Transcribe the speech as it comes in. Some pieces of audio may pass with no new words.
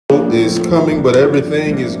Is coming, but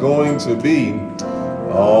everything is going to be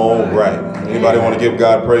all right. Anybody want to give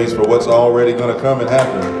God praise for what's already going to come and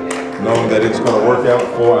happen, knowing that it's going to work out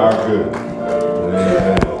for our good?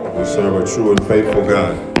 Amen. We serve a true and faithful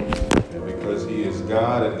God, and because He is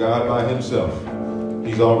God and God by Himself,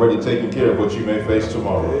 He's already taken care of what you may face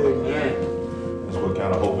tomorrow. That's what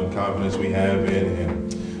kind of hope and confidence we have in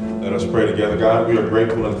Him. Let us pray together. God, we are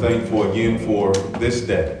grateful and thankful again for this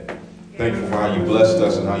day. Thankful for how you blessed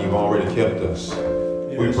us and how you've already kept us.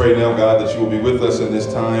 We pray now, God, that you will be with us in this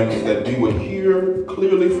time, that we would hear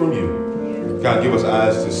clearly from you. God, give us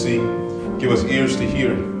eyes to see, give us ears to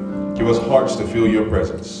hear, give us hearts to feel your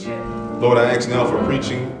presence. Lord, I ask now for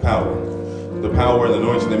preaching power, the power and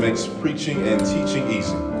anointing that makes preaching and teaching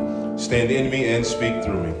easy. Stand in me and speak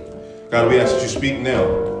through me. God, we ask that you speak now,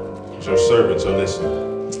 as your servants are listening.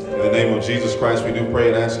 In the name of Jesus Christ, we do pray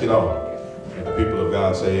and ask it all. And the people of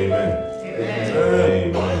God say amen.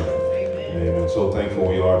 Amen. Amen. So thankful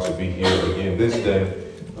we are to be here again this day,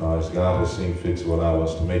 as God has seen fit to allow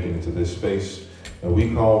us to make it into this space that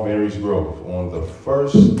we call Mary's Grove on the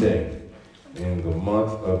first day in the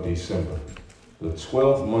month of December, the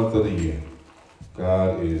 12th month of the year.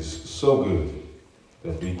 God is so good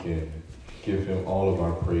that we can give him all of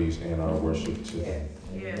our praise and our worship today.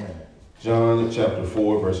 John chapter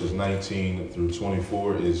 4 verses 19 through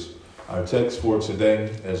 24 is our text for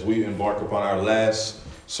today as we embark upon our last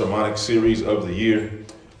sermonic series of the year,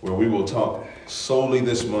 where we will talk solely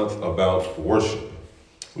this month about worship.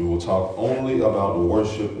 We will talk only about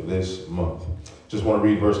worship this month. Just want to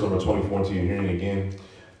read verse number 24 to you hearing again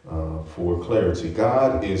for clarity.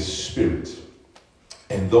 God is spirit,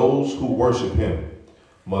 and those who worship him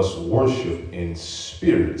must worship in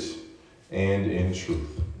spirit and in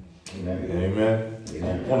truth. Amen. Amen.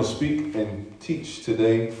 Amen. I want to speak and teach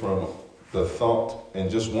today from the thought in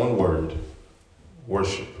just one word: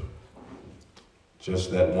 worship.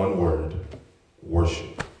 Just that one word: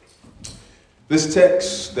 worship. This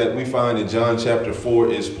text that we find in John chapter 4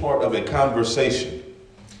 is part of a conversation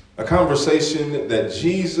that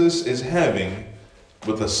Jesus is having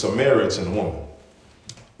with a Samaritan woman.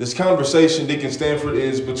 This conversation, Deacon Stanford,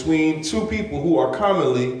 is between two people who are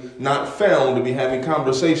commonly not found to be having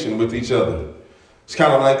conversation with each other. It's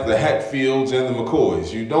kind of like the Hatfields and the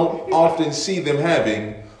McCoys. You don't often see them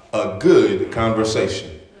having a good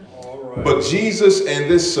conversation. Right. But Jesus and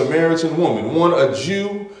this Samaritan woman, one a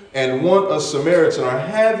Jew and one a Samaritan, are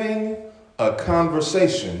having a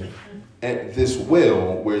conversation at this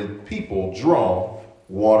well where people draw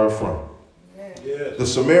water from. Yes. The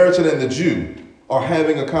Samaritan and the Jew are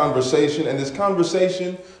having a conversation, and this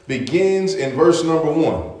conversation begins in verse number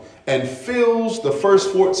 1 and fills the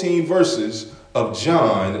first 14 verses of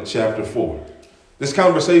John chapter 4. This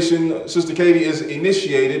conversation, Sister Katie, is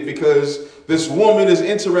initiated because this woman is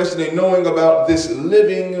interested in knowing about this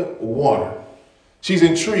living water. She's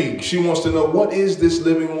intrigued. She wants to know, what is this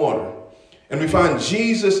living water? And we find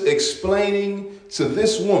Jesus explaining to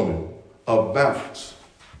this woman about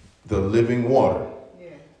the living water.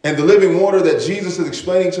 And the living water that Jesus is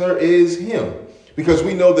explaining to her is him, because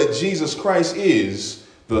we know that Jesus Christ is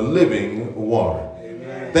the living water.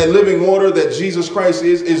 Amen. That living water that Jesus Christ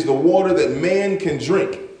is the water that man can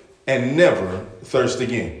drink and never thirst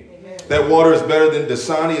again. Amen. That water is better than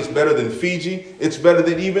Dasani, it's better than Fiji, it's better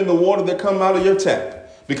than even the water that comes out of your tap,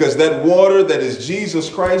 because that water that is Jesus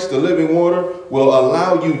Christ, the living water, will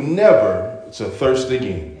allow you never to thirst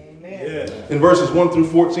again. In verses 1 through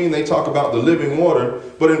 14, they talk about the living water.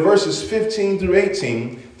 But in verses 15 through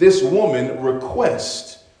 18, this woman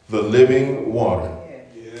requests the living water.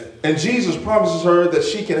 And Jesus promises her that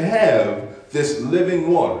she can have this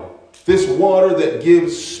living water, this water that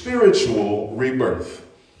gives spiritual rebirth.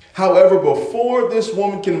 However, before this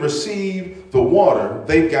woman can receive the water,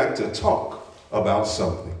 they've got to talk about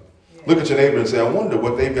something. Look at your neighbor and say, I wonder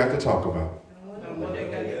what they've got to talk about.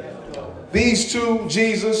 These two,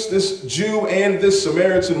 Jesus, this Jew and this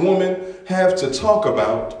Samaritan woman, have to talk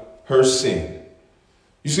about her sin.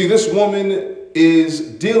 You see, this woman is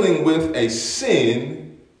dealing with a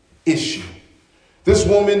sin issue. This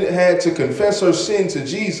woman had to confess her sin to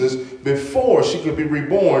Jesus before she could be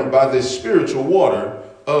reborn by this spiritual water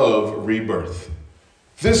of rebirth.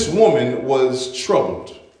 This woman was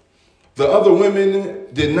troubled. The other women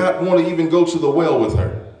did not want to even go to the well with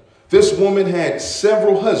her. This woman had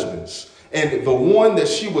several husbands, and the one that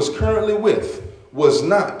she was currently with was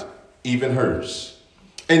not even hers.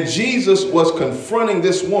 And Jesus was confronting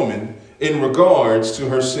this woman in regards to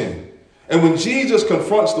her sin. And when Jesus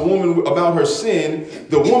confronts the woman about her sin,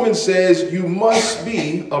 the woman says, you must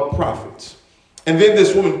be a prophet. And then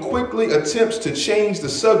this woman quickly attempts to change the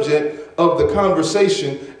subject of the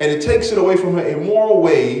conversation, and it takes it away from her immoral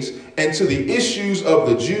ways and to the issues of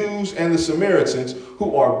the Jews and the Samaritans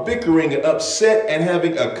who are bickering and upset and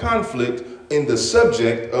having a conflict in the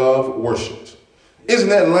subject of worship. Isn't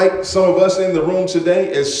that like some of us in the room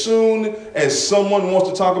today? As soon as someone wants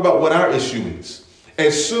to talk about what our issue is,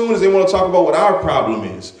 as soon as they want to talk about what our problem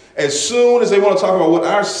is, as soon as they want to talk about what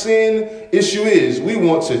our sin issue is, we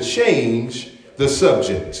want to change the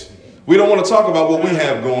subject. We don't want to talk about what we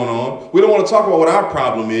have going on. We don't want to talk about what our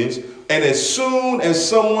problem is. And as soon as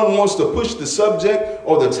someone wants to push the subject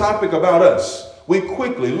or the topic about us, we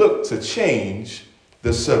quickly look to change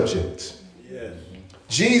the subject. Yes.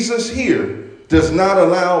 Jesus here does not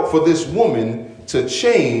allow for this woman to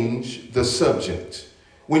change the subject.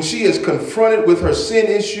 When she is confronted with her sin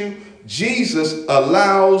issue, Jesus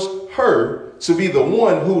allows her to be the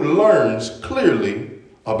one who learns clearly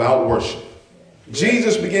about worship.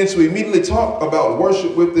 Jesus begins to immediately talk about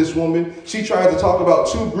worship with this woman. She tries to talk about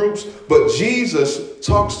two groups, but Jesus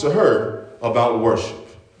talks to her about worship.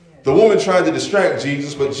 The woman tried to distract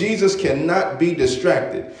Jesus, but Jesus cannot be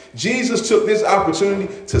distracted. Jesus took this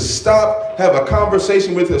opportunity to stop, have a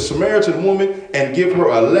conversation with a Samaritan woman, and give her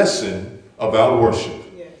a lesson about worship.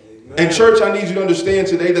 And church, I need you to understand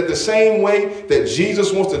today that the same way that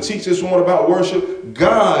Jesus wants to teach this woman about worship,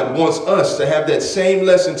 God wants us to have that same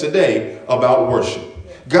lesson today about worship.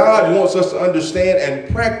 God wants us to understand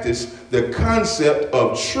and practice the concept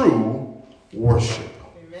of true worship.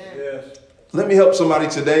 Let me help somebody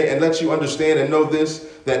today and let you understand and know this,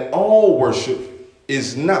 that all worship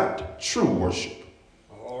is not true worship.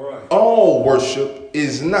 All right. All worship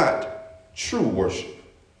is not true worship.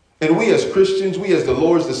 And we as Christians, we as the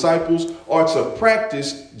Lord's disciples, are to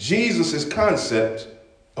practice Jesus' concept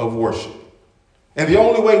of worship. And the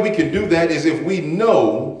only way we can do that is if we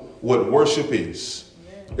know what worship is.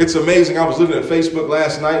 It's amazing. I was looking at Facebook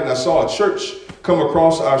last night and I saw a church come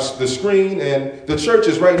across the screen, and the church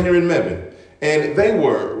is right here in Mebane. And they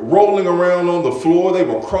were rolling around on the floor. They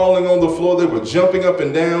were crawling on the floor. They were jumping up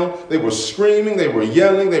and down. They were screaming. They were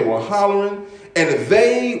yelling. They were hollering. And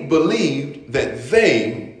they believed that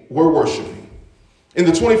they were worshiping. In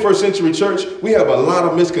the 21st century church, we have a lot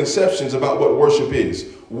of misconceptions about what worship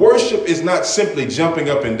is. Worship is not simply jumping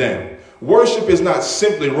up and down. Worship is not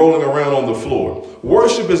simply rolling around on the floor.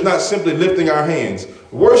 Worship is not simply lifting our hands.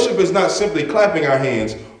 Worship is not simply clapping our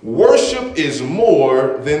hands. Worship is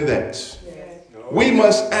more than that. We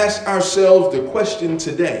must ask ourselves the question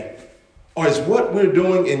today, or is what we're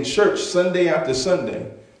doing in church Sunday after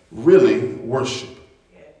Sunday really worship?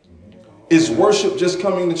 Is worship just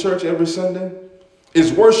coming to church every Sunday?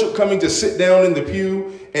 Is worship coming to sit down in the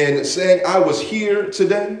pew and saying, I was here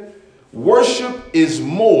today? Worship is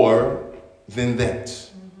more than that.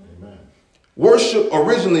 Worship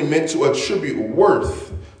originally meant to attribute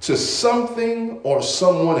worth to something or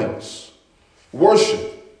someone else.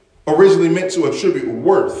 Worship originally meant to attribute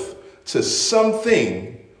worth to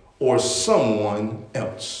something or someone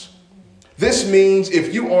else. This means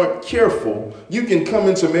if you aren't careful, you can come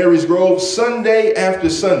into Mary's Grove Sunday after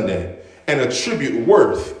Sunday and attribute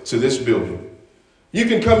worth to this building. You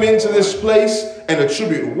can come into this place and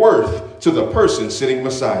attribute worth to the person sitting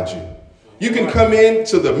beside you. You can come in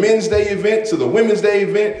to the men's day event, to the women's day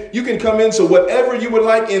event. You can come into whatever you would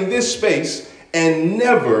like in this space and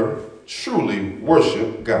never truly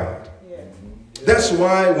worship God. That's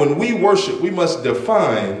why when we worship, we must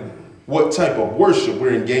define what type of worship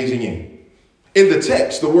we're engaging in. In the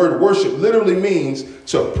text, the word worship literally means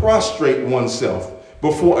to prostrate oneself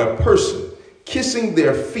before a person, kissing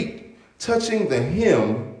their feet, touching the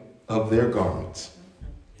hem of their garments.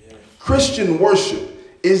 Christian worship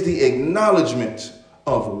is the acknowledgement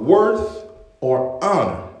of worth or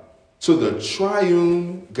honor to the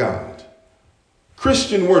triune God.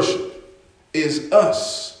 Christian worship is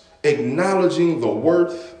us acknowledging the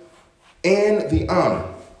worth and the honor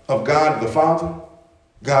of God the Father,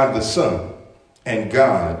 God the Son, and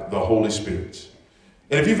God the Holy Spirit.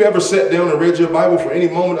 And if you've ever sat down and read your Bible for any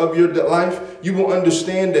moment of your life, you will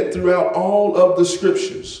understand that throughout all of the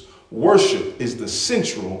scriptures, worship is the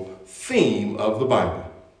central theme of the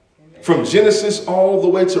Bible. From Genesis all the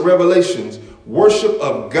way to Revelations, worship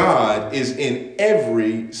of God is in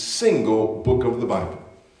every single book of the Bible.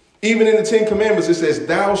 Even in the Ten Commandments, it says,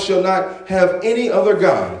 thou shalt not have any other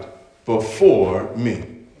God before me.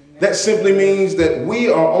 That simply means that we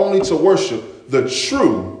are only to worship the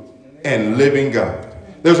true and living God.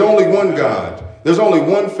 There's only one God. There's only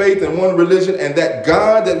one faith and one religion, and that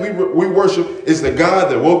God that we worship is the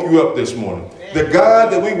God that woke you up this morning. The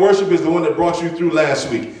God that we worship is the one that brought you through last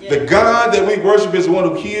week. The God that we worship is the one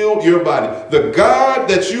who healed your body. The God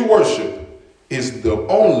that you worship is the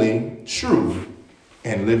only true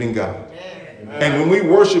and living God. And when we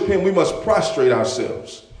worship him, we must prostrate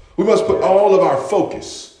ourselves. We must put all of our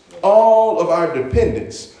focus, all of our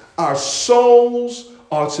dependence. Our souls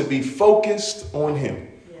are to be focused on him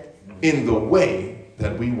in the way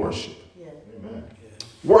that we worship.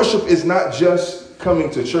 Worship is not just coming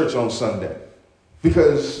to church on Sunday.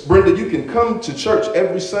 Because, Brenda, you can come to church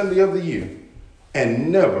every Sunday of the year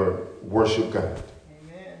and never worship God.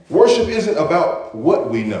 Amen. Worship isn't about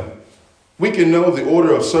what we know. We can know the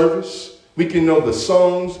order of service. We can know the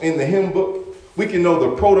songs in the hymn book. We can know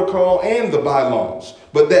the protocol and the bylaws.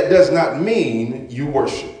 But that does not mean you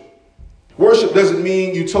worship. Worship doesn't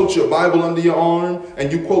mean you tote your Bible under your arm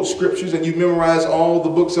and you quote scriptures and you memorize all the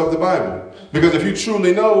books of the Bible. Because if you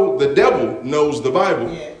truly know, the devil knows the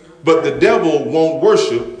Bible. Yeah. But the devil won't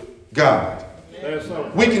worship God.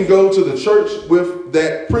 We can go to the church with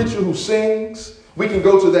that preacher who sings. We can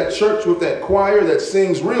go to that church with that choir that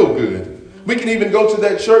sings real good. We can even go to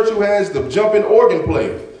that church who has the jumping organ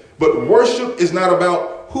player. But worship is not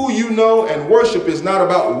about who you know, and worship is not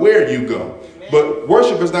about where you go. But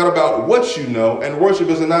worship is not about what you know, and worship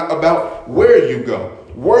is not about where you go.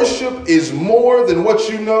 Worship is more than what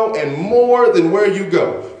you know and more than where you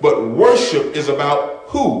go. But worship is about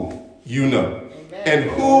who you know. And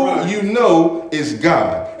who you know is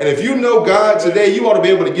God. And if you know God today, you ought to be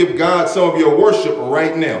able to give God some of your worship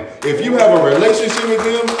right now. If you have a relationship with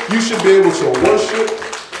him, you should be able to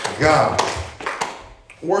worship God.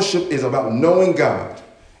 Worship is about knowing God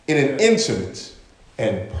in an intimate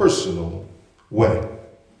and personal way.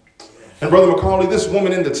 And Brother Macaulay, this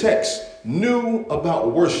woman in the text knew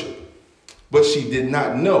about worship, but she did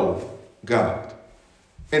not know God.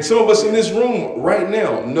 And some of us in this room right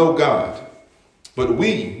now know God, but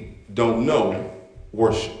we don't know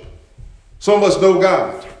worship. Some of us know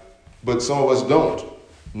God, but some of us don't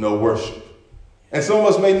know worship. And some of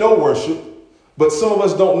us may know worship, but some of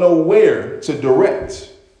us don't know where to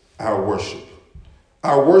direct our worship.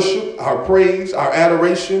 Our worship, our praise, our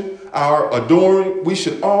adoration, our adoring, we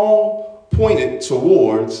should all point it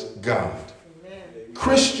towards God. Amen.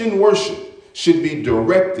 Christian worship should be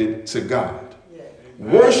directed to God.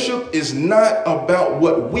 Worship is not about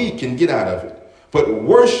what we can get out of it, but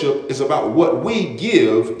worship is about what we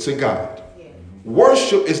give to God.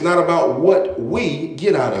 Worship is not about what we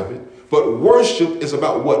get out of it, but worship is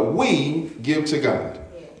about what we give to God.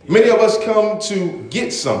 Many of us come to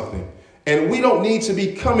get something, and we don't need to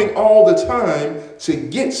be coming all the time to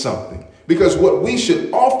get something. Because what we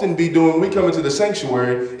should often be doing when we come into the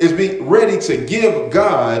sanctuary is be ready to give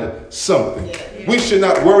God something. We should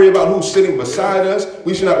not worry about who's sitting beside us.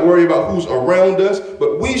 We should not worry about who's around us.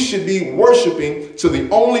 But we should be worshiping to the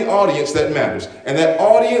only audience that matters. And that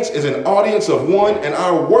audience is an audience of one. And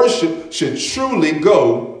our worship should truly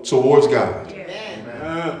go towards God.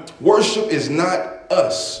 Amen. Worship is not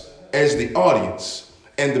us as the audience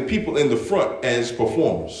and the people in the front as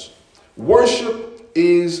performers. Worship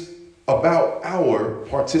is about our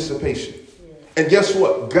participation. And guess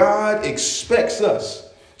what? God expects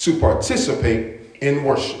us to participate in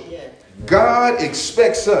worship. God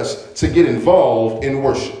expects us to get involved in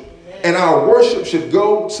worship. And our worship should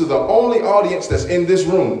go to the only audience that's in this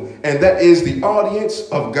room, and that is the audience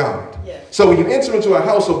of God. So when you enter into a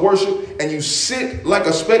house of worship and you sit like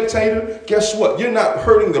a spectator, guess what? You're not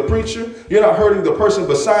hurting the preacher. You're not hurting the person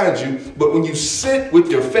beside you. But when you sit with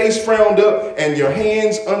your face frowned up and your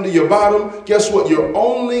hands under your bottom, guess what? You're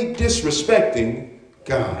only disrespecting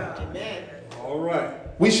God. Amen. All right.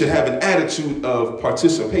 We should have an attitude of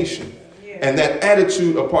participation. And that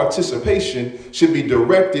attitude of participation should be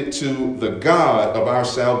directed to the God of our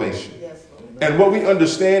salvation. And what we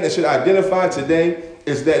understand and should identify today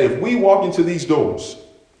is that if we walk into these doors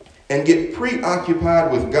and get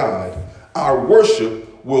preoccupied with God, our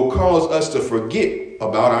worship will cause us to forget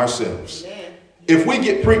about ourselves. If we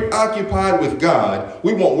get preoccupied with God,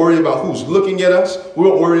 we won't worry about who's looking at us. We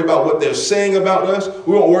won't worry about what they're saying about us.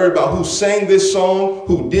 We won't worry about who sang this song,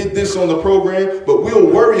 who did this on the program, but we'll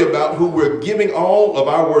worry about who we're giving all of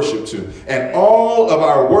our worship to. And all of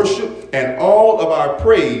our worship and all of our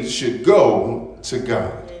praise should go to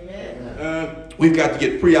God. We've got to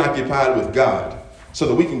get preoccupied with God so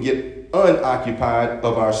that we can get unoccupied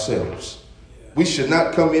of ourselves. We should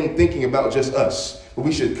not come in thinking about just us. But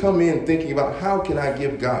we should come in thinking about how can I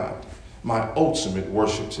give God my ultimate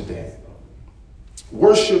worship today.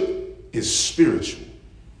 Worship is spiritual.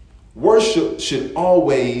 Worship should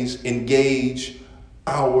always engage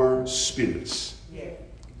our spirits.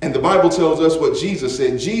 And the Bible tells us what Jesus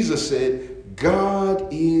said. Jesus said, God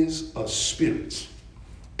is a spirit.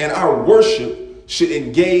 And our worship should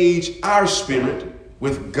engage our spirit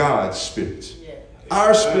with God's spirit.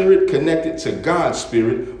 Our spirit connected to God's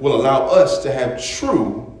spirit will allow us to have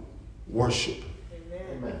true worship.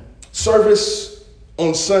 Amen. Service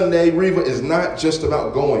on Sunday, Reva, is not just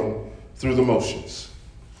about going through the motions.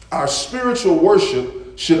 Our spiritual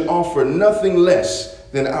worship should offer nothing less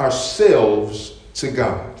than ourselves to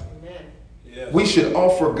God. Amen. Yes. We should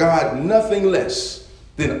offer God nothing less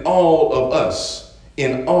than all of us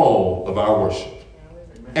in all of our worship.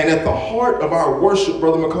 Amen. And at the heart of our worship,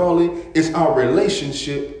 Brother Macaulay, is our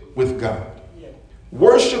relationship with God. Yeah.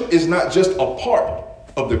 Worship is not just a part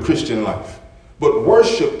of the Christian life, but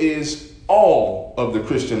worship is all of the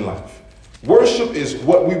Christian life. Worship is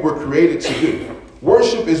what we were created to do.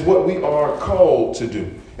 Worship is what we are called to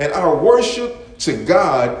do. And our worship to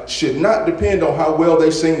God should not depend on how well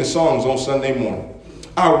they sing the songs on Sunday morning.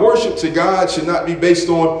 Our worship to God should not be based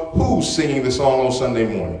on who's singing the song on Sunday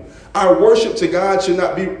morning. Our worship to God should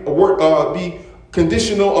not be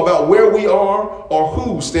conditional about where we are or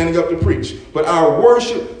who's standing up to preach. But our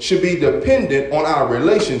worship should be dependent on our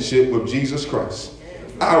relationship with Jesus Christ.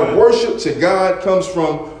 Our worship to God comes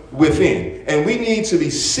from within, and we need to be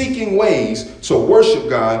seeking ways to worship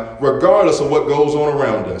God regardless of what goes on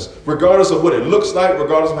around us, regardless of what it looks like,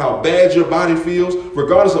 regardless of how bad your body feels,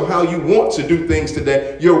 regardless of how you want to do things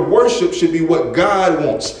today. Your worship should be what God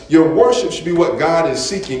wants. Your worship should be what God is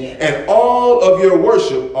seeking, and all of your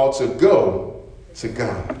worship ought to go to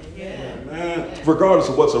God. Amen. Regardless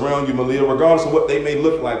of what's around you, Malia, regardless of what they may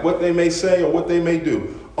look like, what they may say, or what they may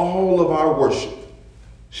do, all of our worship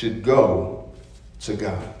should go to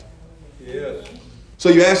God. Yes. So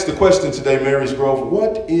you asked the question today, Mary's Grove,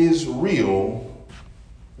 what is real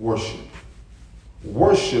worship?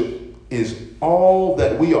 Worship is all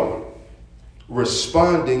that we are,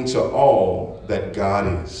 responding to all that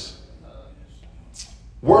God is.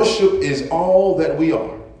 Worship is all that we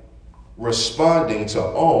are, responding to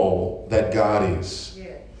all that God is.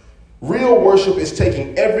 Yeah. Real worship is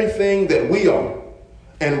taking everything that we are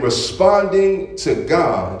and responding to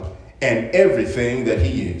God and everything that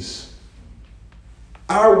He is.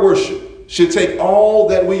 Our worship should take all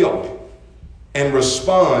that we are and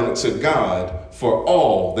respond to God for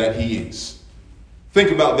all that He is.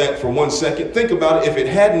 Think about that for 1 second. Think about it. If it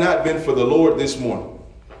had not been for the Lord this morning,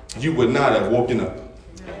 you would not have woken up.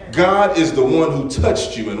 God is the one who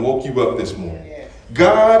touched you and woke you up this morning.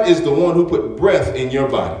 God is the one who put breath in your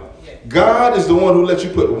body. God is the one who let you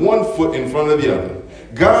put one foot in front of the other.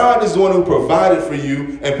 God is the one who provided for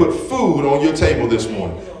you and put food on your table this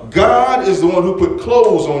morning. God is the one who put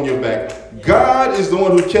clothes on your back. God is the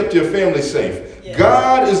one who kept your family safe.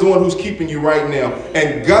 God is the one who's keeping you right now.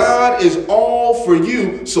 And God is all for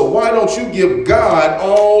you. So why don't you give God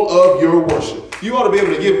all of your worship? You ought to be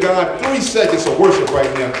able to give God 3 seconds of worship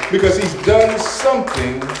right now because He's done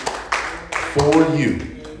something for you.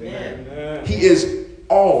 Amen. He is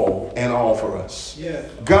all and all for us.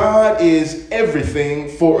 Yes. God is everything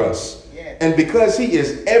for us. Yes. And because He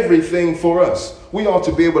is everything for us, we ought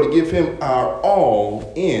to be able to give Him our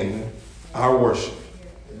all in our worship.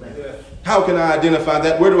 Amen. How can I identify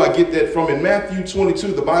that? Where do I get that from? In Matthew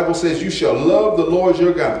 22, the Bible says, you shall love the Lord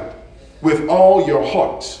your God with all your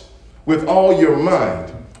heart, with all your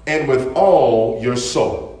mind, and with all your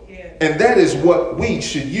soul. Yeah. And that is what we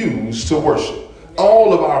should use to worship.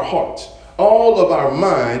 All of our heart, all of our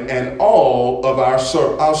mind, and all of our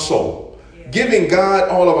soul. Giving God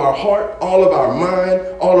all of our heart, all of our mind,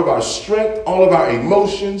 all of our strength, all of our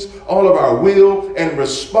emotions, all of our will, and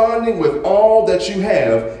responding with all that you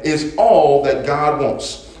have is all that God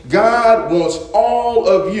wants. God wants all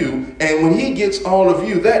of you, and when He gets all of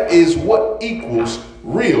you, that is what equals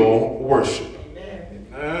real worship.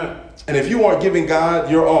 Amen. And if you aren't giving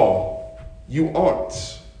God your all, you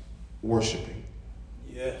aren't worshiping.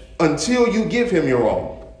 Yes. Until you give Him your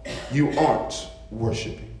all, you aren't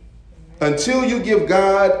worshiping. Until you give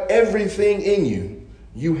God everything in you,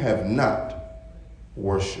 you have not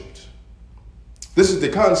worshiped. This is the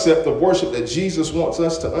concept of worship that Jesus wants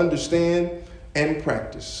us to understand and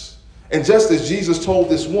practice. And just as Jesus told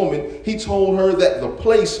this woman, He told her that the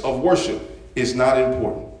place of worship is not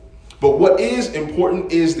important. But what is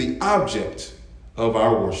important is the object of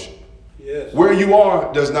our worship. Yes. Where you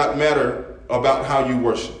are does not matter about how you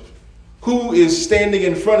worship. Who is standing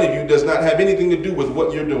in front of you does not have anything to do with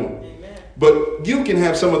what you're doing. But you can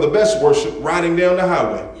have some of the best worship riding down the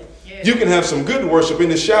highway. You can have some good worship in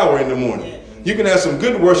the shower in the morning. You can have some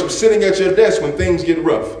good worship sitting at your desk when things get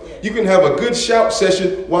rough. You can have a good shout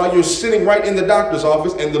session while you're sitting right in the doctor's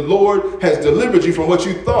office and the Lord has delivered you from what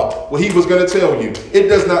you thought he was going to tell you. It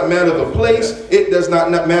does not matter the place. It does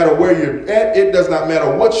not matter where you're at. It does not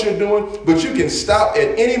matter what you're doing, but you can stop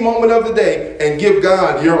at any moment of the day and give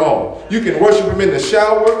God your all. You can worship him in the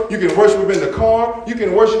shower. You can worship him in the car. You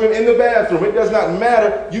can worship him in the bathroom. It does not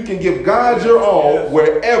matter. You can give God your all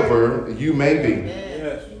wherever you may be.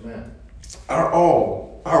 Yes. Our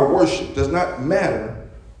all, our worship does not matter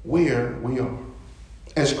where we are.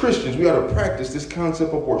 As Christians, we ought to practice this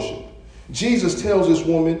concept of worship. Jesus tells this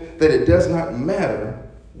woman that it does not matter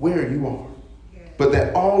where you are, but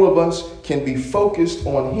that all of us can be focused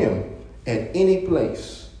on him at any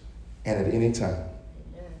place and at any time.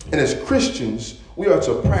 And as Christians, we are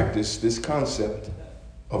to practice this concept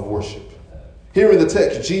of worship. Here in the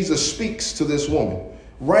text, Jesus speaks to this woman.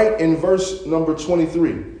 Right in verse number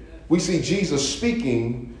 23, we see Jesus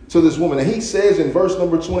speaking to this woman. And he says in verse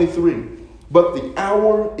number 23, but the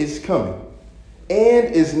hour is coming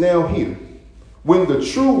and is now here when the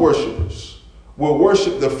true worshipers will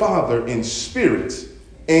worship the Father in spirit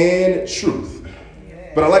and truth.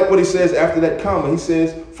 But I like what he says after that comma. He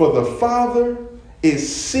says, for the Father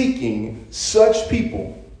is seeking such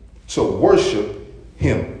people to worship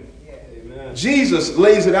him. Amen. Jesus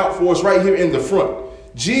lays it out for us right here in the front.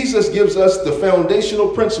 Jesus gives us the foundational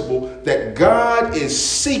principle that God is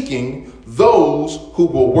seeking those who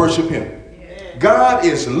will worship him. God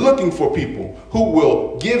is looking for people who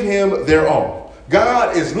will give him their all.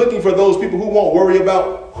 God is looking for those people who won't worry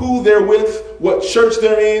about who they're with, what church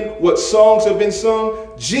they're in, what songs have been sung.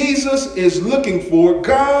 Jesus is looking for,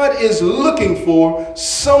 God is looking for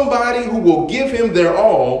somebody who will give him their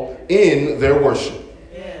all in their worship.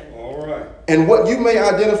 All right. And what you may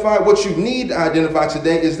identify, what you need to identify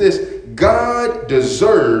today is this: God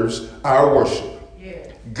deserves our worship.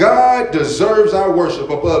 God deserves our worship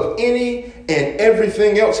above any and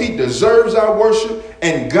everything else. He deserves our worship,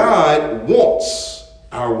 and God wants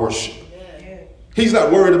our worship. He's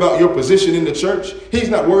not worried about your position in the church. He's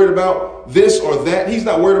not worried about this or that. He's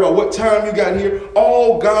not worried about what time you got here.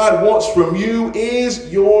 All God wants from you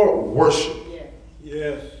is your worship.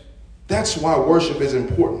 Yes. That's why worship is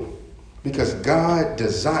important, because God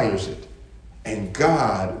desires it and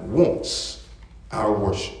God wants our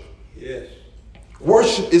worship. Yes.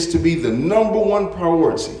 Worship is to be the number one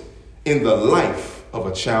priority in the life of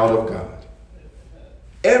a child of God.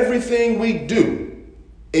 Everything we do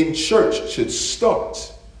in church should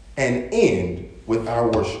start and end with our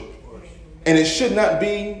worship. And it should not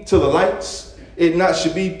be to the lights. It not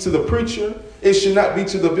should be to the preacher. It should not be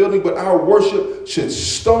to the building, but our worship should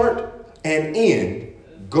start and end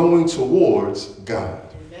going towards God.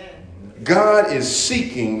 God is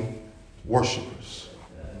seeking worshipers.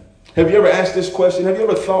 Have you ever asked this question? Have you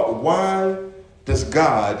ever thought, why does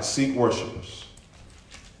God seek worshipers?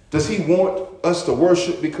 Does he want us to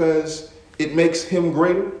worship because it makes him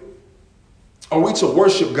greater? Are we to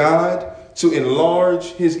worship God to enlarge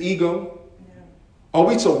his ego? Are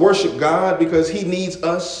we to worship God because he needs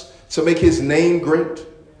us to make his name great?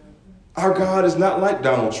 Our God is not like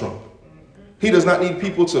Donald Trump. He does not need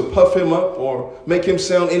people to puff him up or make him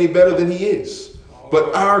sound any better than he is.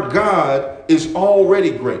 But our God is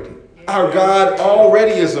already great. Our God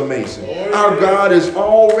already is amazing. Our God is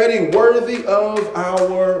already worthy of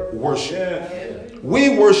our worship.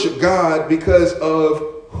 We worship God because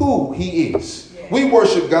of who he is. We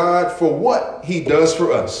worship God for what he does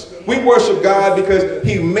for us. We worship God because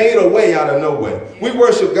he made a way out of no way. We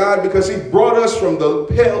worship God because he brought us from the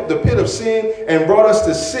pit of sin and brought us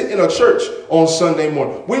to sit in a church on Sunday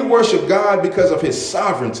morning. We worship God because of his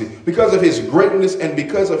sovereignty, because of his greatness, and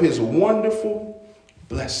because of his wonderful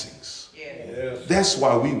blessings. Yes. That's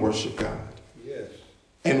why we worship God. Yes.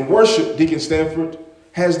 And worship, Deacon Stanford,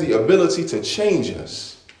 has the ability to change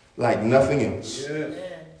us like nothing else. Yes.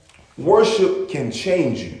 Worship can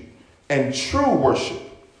change you, and true worship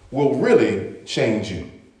will really change you.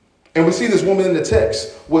 And we see this woman in the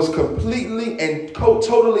text was completely and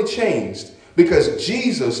totally changed because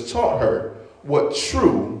Jesus taught her what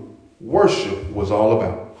true worship was all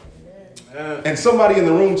about. Amen. And somebody in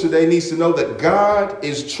the room today needs to know that God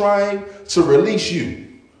is trying to release you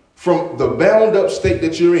from the bound up state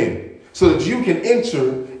that you're in so that you can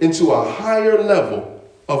enter into a higher level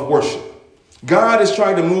of worship. God is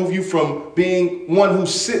trying to move you from being one who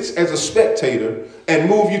sits as a spectator and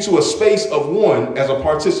move you to a space of one as a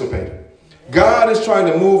participator. God is trying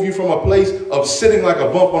to move you from a place of sitting like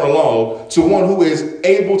a bump on a log to one who is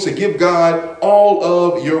able to give God all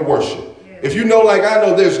of your worship. If you know, like I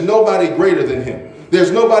know, there's nobody greater than him. There's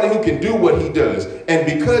nobody who can do what he does. And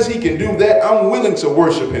because he can do that, I'm willing to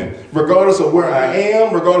worship him. Regardless of where I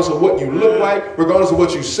am, regardless of what you look like, regardless of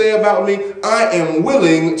what you say about me, I am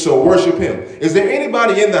willing to worship him. Is there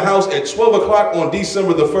anybody in the house at 12 o'clock on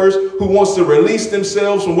December the 1st who wants to release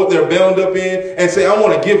themselves from what they're bound up in and say, I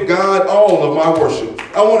want to give God all of my worship.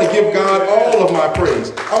 I want to give God all of my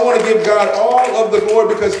praise. I want to give God all of the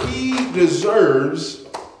glory because he deserves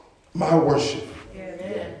my worship.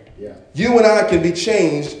 You and I can be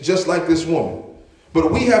changed just like this woman.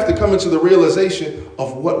 But we have to come into the realization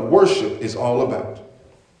of what worship is all about.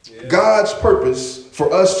 Yeah. God's purpose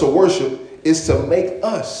for us to worship is to make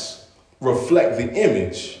us reflect the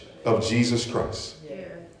image of Jesus Christ. Yeah.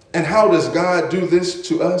 And how does God do this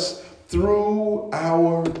to us? Through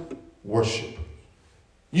our worship.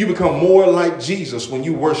 You become more like Jesus when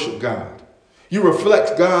you worship God. You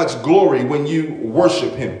reflect God's glory when you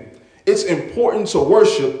worship him. It's important to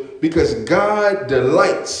worship because God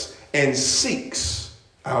delights and seeks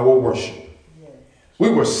our worship.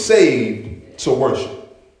 We were saved to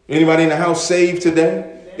worship. Anybody in the house saved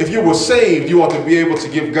today? If you were saved, you ought to be able to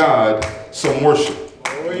give God some worship.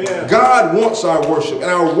 Oh, yeah. God wants our worship,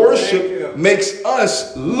 and our worship makes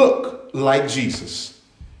us look like Jesus.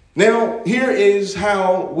 Now, here is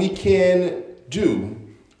how we can do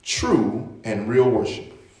true and real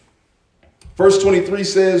worship. Verse 23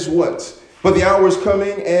 says what? But the hour is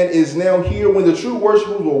coming and is now here when the true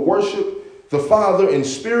worshipers will worship the Father in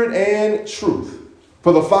spirit and truth.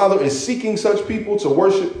 For the Father is seeking such people to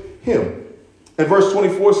worship him. And verse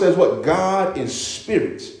 24 says what? God is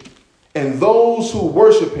spirit. And those who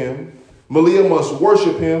worship him, Malia, must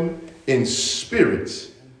worship him in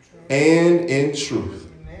spirit and in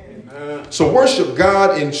truth. Amen. So worship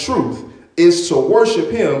God in truth is to worship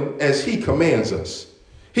him as he commands us.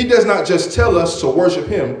 He does not just tell us to worship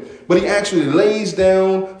him, but he actually lays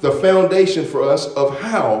down the foundation for us of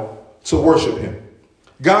how to worship him.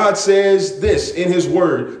 God says this in his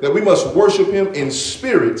word, that we must worship him in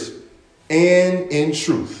spirit and in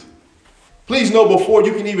truth. Please know, before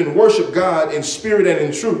you can even worship God in spirit and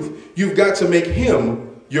in truth, you've got to make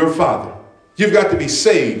him your Father. You've got to be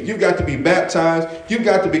saved. You've got to be baptized. You've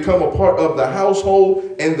got to become a part of the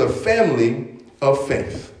household and the family of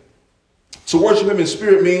faith. To worship him in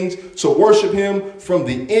spirit means to worship him from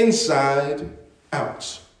the inside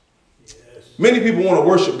out. Yes. Many people want to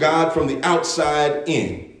worship God from the outside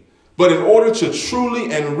in. But in order to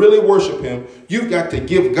truly and really worship him, you've got to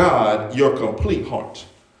give God your complete heart.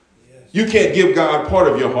 Yes. You can't give God part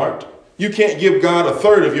of your heart. You can't give God a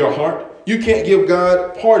third of your heart. You can't give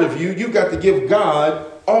God part of you. You've got to give God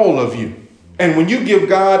all of you. And when you give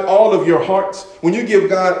God all of your heart, when you give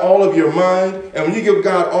God all of your mind, and when you give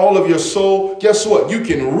God all of your soul, guess what? You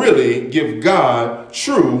can really give God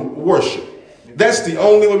true worship. That's the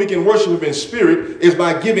only way we can worship him in spirit, is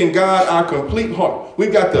by giving God our complete heart.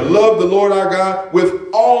 We've got to love the Lord our God with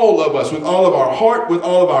all of us, with all of our heart, with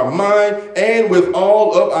all of our mind, and with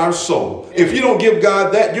all of our soul. If you don't give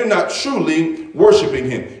God that, you're not truly worshiping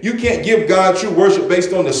him. You can't give God true worship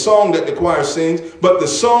based on the song that the choir sings, but the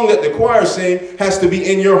song that the choir sings has to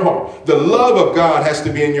be in your heart. The love of God has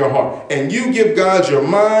to be in your heart. And you give God your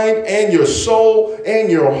mind and your soul and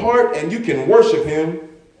your heart, and you can worship him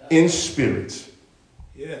in spirit.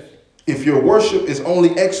 Yes. If your worship is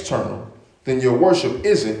only external, then your worship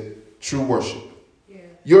isn't true worship. Yeah.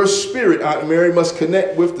 Your spirit, Aunt Mary, must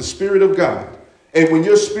connect with the Spirit of God. And when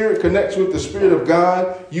your spirit connects with the Spirit of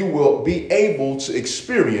God, you will be able to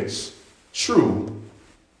experience true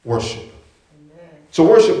worship. Amen. To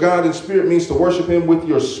worship God in spirit means to worship him with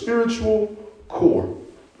your spiritual core,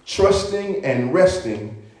 trusting and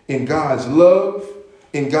resting in God's love,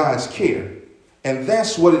 in God's care. And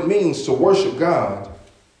that's what it means to worship God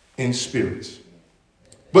in spirit.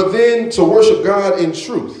 But then to worship God in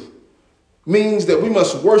truth means that we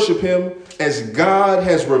must worship him as God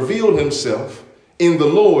has revealed himself in the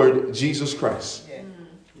Lord Jesus Christ.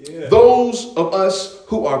 Yeah. Those of us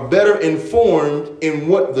who are better informed in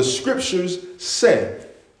what the scriptures say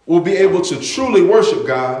will be able to truly worship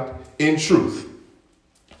God in truth.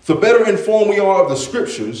 The better informed we are of the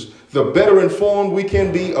scriptures, the better informed we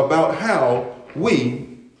can be about how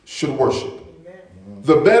we should worship.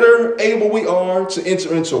 The better able we are to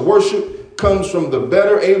enter into worship comes from the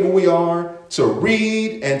better able we are to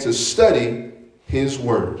read and to study his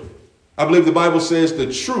word. I believe the Bible says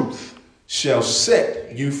the truth shall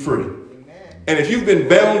set you free. And if you've been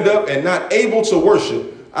bound up and not able to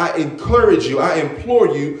worship, I encourage you, I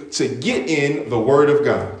implore you to get in the word of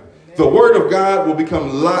God. The word of God will become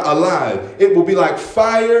alive. It will be like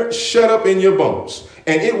fire shut up in your bones.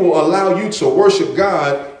 And it will allow you to worship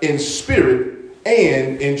God in spirit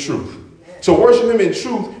and in truth. To worship him in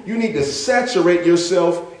truth, you need to saturate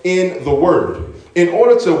yourself in the word. In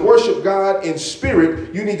order to worship God in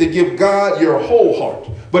spirit, you need to give God your whole heart.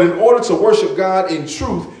 But in order to worship God in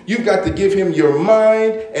truth, you've got to give him your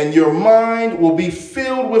mind, and your mind will be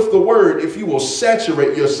filled with the word if you will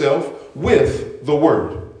saturate yourself with the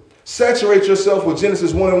word. Saturate yourself with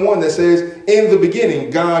Genesis 1:1 that says, in the beginning,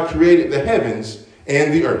 God created the heavens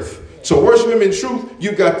and the earth. To worship him in truth,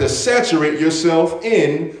 you've got to saturate yourself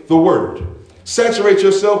in the word. Saturate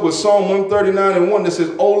yourself with Psalm 139:1 that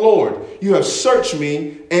says, O Lord, you have searched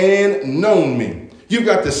me and known me. You've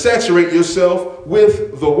got to saturate yourself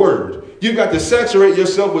with the word. You've got to saturate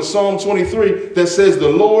yourself with Psalm 23 that says, the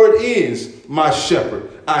Lord is my shepherd.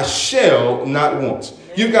 I shall not want.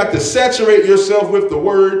 You've got to saturate yourself with the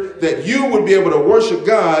word that you would be able to worship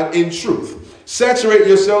God in truth. Saturate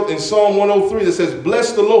yourself in Psalm 103 that says,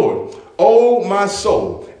 bless the Lord, O my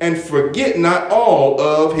soul, and forget not all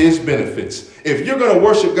of his benefits. If you're going to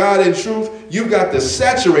worship God in truth, you've got to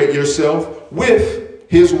saturate yourself with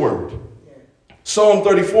his word. Psalm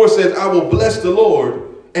 34 says, I will bless the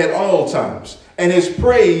Lord at all times, and his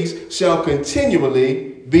praise shall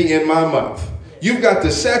continually be in my mouth. You've got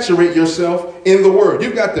to saturate yourself in the word.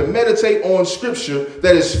 You've got to meditate on scripture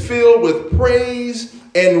that is filled with praise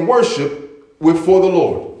and worship for the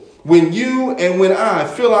Lord. When you and when I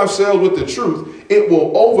fill ourselves with the truth, it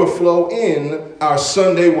will overflow in our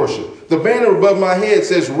Sunday worship. The banner above my head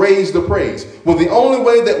says, raise the praise. Well, the only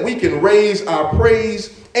way that we can raise our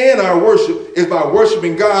praise and our worship is by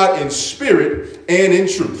worshiping God in spirit and in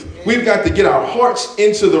truth. We've got to get our hearts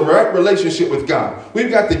into the right relationship with God.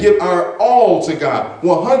 We've got to give our all to God.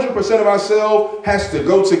 100% of ourselves has to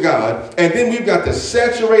go to God. And then we've got to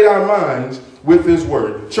saturate our minds with his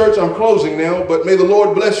word. Church, I'm closing now, but may the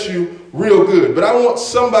Lord bless you real good. But I want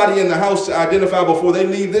somebody in the house to identify before they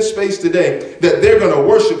leave this space today that they're going to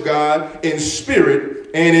worship God in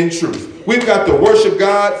spirit and in truth. We've got to worship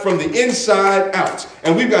God from the inside out.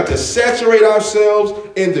 And we've got to saturate ourselves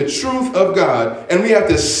in the truth of God. And we have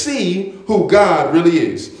to see who God really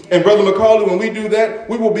is. And Brother McCauley, when we do that,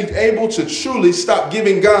 we will be able to truly stop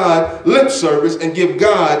giving God lip service and give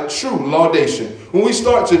God true laudation. When we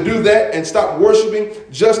start to do that and stop worshiping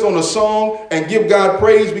just on a song and give God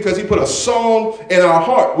praise because he put a song in our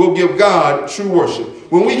heart, we'll give God true worship.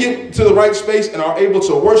 When we get to the right space and are able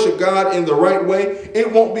to worship God in the right way,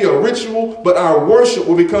 it won't be a ritual, but our worship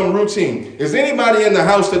will become routine. Is anybody in the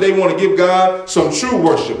house today want to give God some true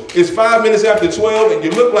worship? It's 5 minutes after 12 and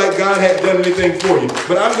you look like God hadn't done anything for you.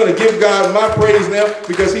 But I'm going to give God my praise now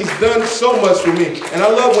because he's done so much for me. And I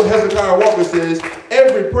love what Hezekiah Walker says,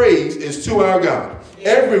 every praise is to our God.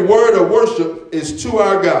 Every word of worship is to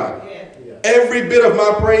our God. Every bit of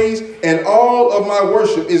my praise and all of my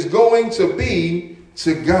worship is going to be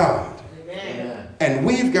to God. Amen. And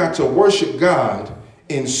we've got to worship God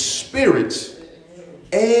in spirit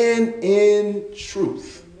and in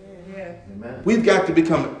truth. Amen. We've got to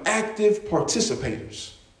become active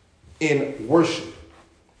participators in worship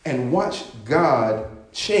and watch God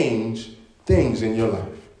change things in your life.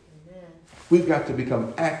 Amen. We've got to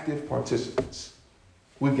become active participants.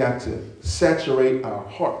 We've got to saturate our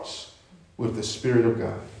hearts with the Spirit of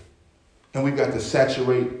God. And we've got to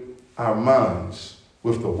saturate our minds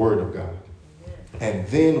with the Word of God. And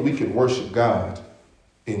then we can worship God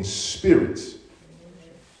in spirit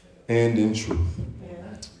and in truth.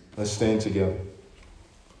 Let's stand together.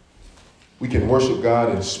 We can worship God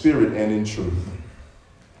in spirit and in truth.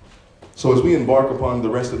 So as we embark upon the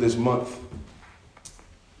rest of this month,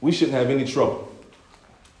 we shouldn't have any trouble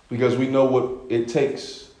because we know what it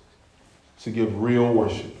takes to give real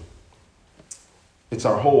worship. It's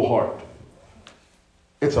our whole heart.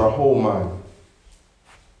 It's our whole mind.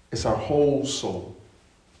 It's our whole soul.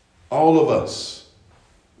 All of us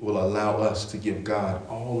will allow us to give God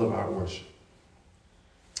all of our worship.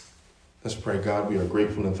 Let's pray. God, we are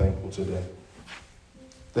grateful and thankful today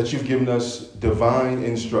that you've given us divine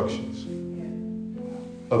instructions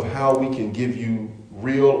of how we can give you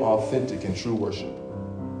real, authentic, and true worship.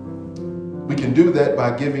 We can do that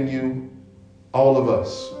by giving you all of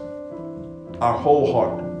us, our whole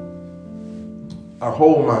heart, our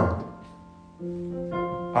whole mind,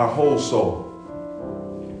 our whole soul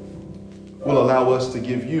will allow us to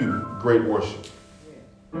give you great worship.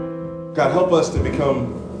 God, help us to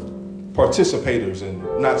become participators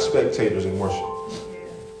and not spectators in worship.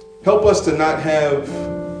 Help us to not have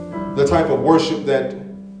the type of worship that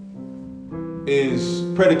is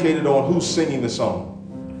predicated on who's singing the song.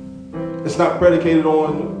 It's not predicated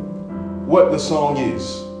on what the song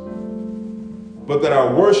is, but that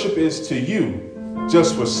our worship is to you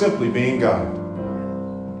just for simply being God.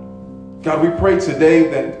 God, we pray today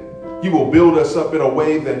that You will build us up in a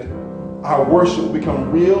way that our worship will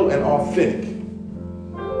become real and authentic.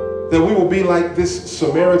 That we will be like this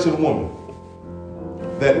Samaritan woman.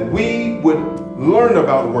 That we would learn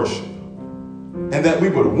about worship. And that we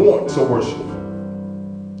would want to worship.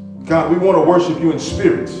 God, we want to worship you in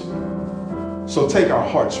spirit. So take our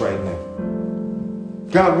hearts right now.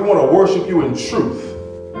 God, we want to worship you in truth.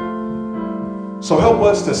 So help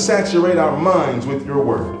us to saturate our minds with your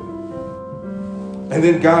word. And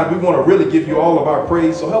then, God, we want to really give you all of our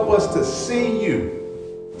praise. So help us to see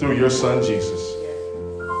you through your son, Jesus.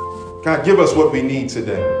 God, give us what we need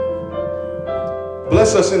today.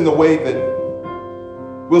 Bless us in the way that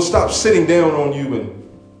we'll stop sitting down on you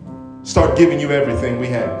and start giving you everything we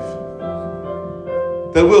have.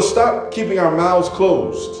 That we'll stop keeping our mouths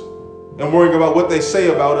closed and worrying about what they say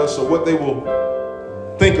about us or what they will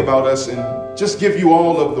think about us, and just give you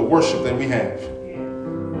all of the worship that we have.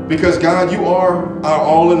 Because God, you are our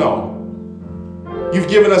all in all. You've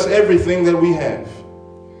given us everything that we have.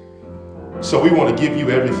 So we want to give you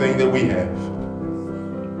everything that we have.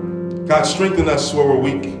 God, strengthen us where we're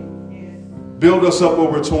weak. Build us up where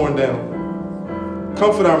we're torn down.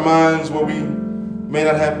 Comfort our minds where we may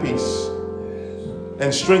not have peace.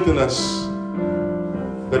 And strengthen us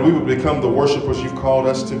that we would become the worshipers you've called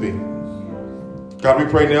us to be. God, we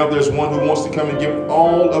pray now if there's one who wants to come and give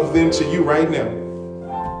all of them to you right now,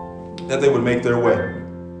 that they would make their way.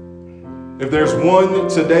 If there's one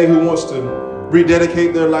today who wants to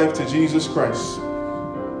rededicate their life to Jesus Christ,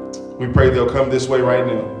 we pray they'll come this way right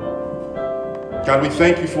now. God, we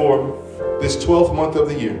thank you for this 12th month of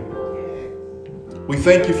the year. We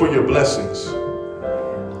thank you for your blessings.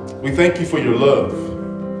 We thank you for your love.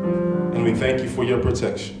 And we thank you for your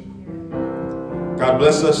protection. God,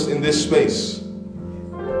 bless us in this space,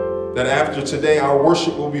 that after today our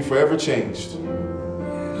worship will be forever changed.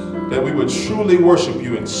 That we would truly worship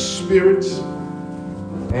you in spirit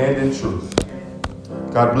and in truth.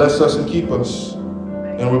 God, bless us and keep us.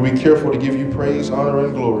 And we'll be careful to give you praise, honor,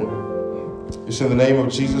 and glory. It's in the name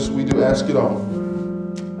of Jesus we do ask it all.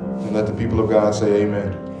 And let the people of God say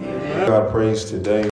amen. God, praise today.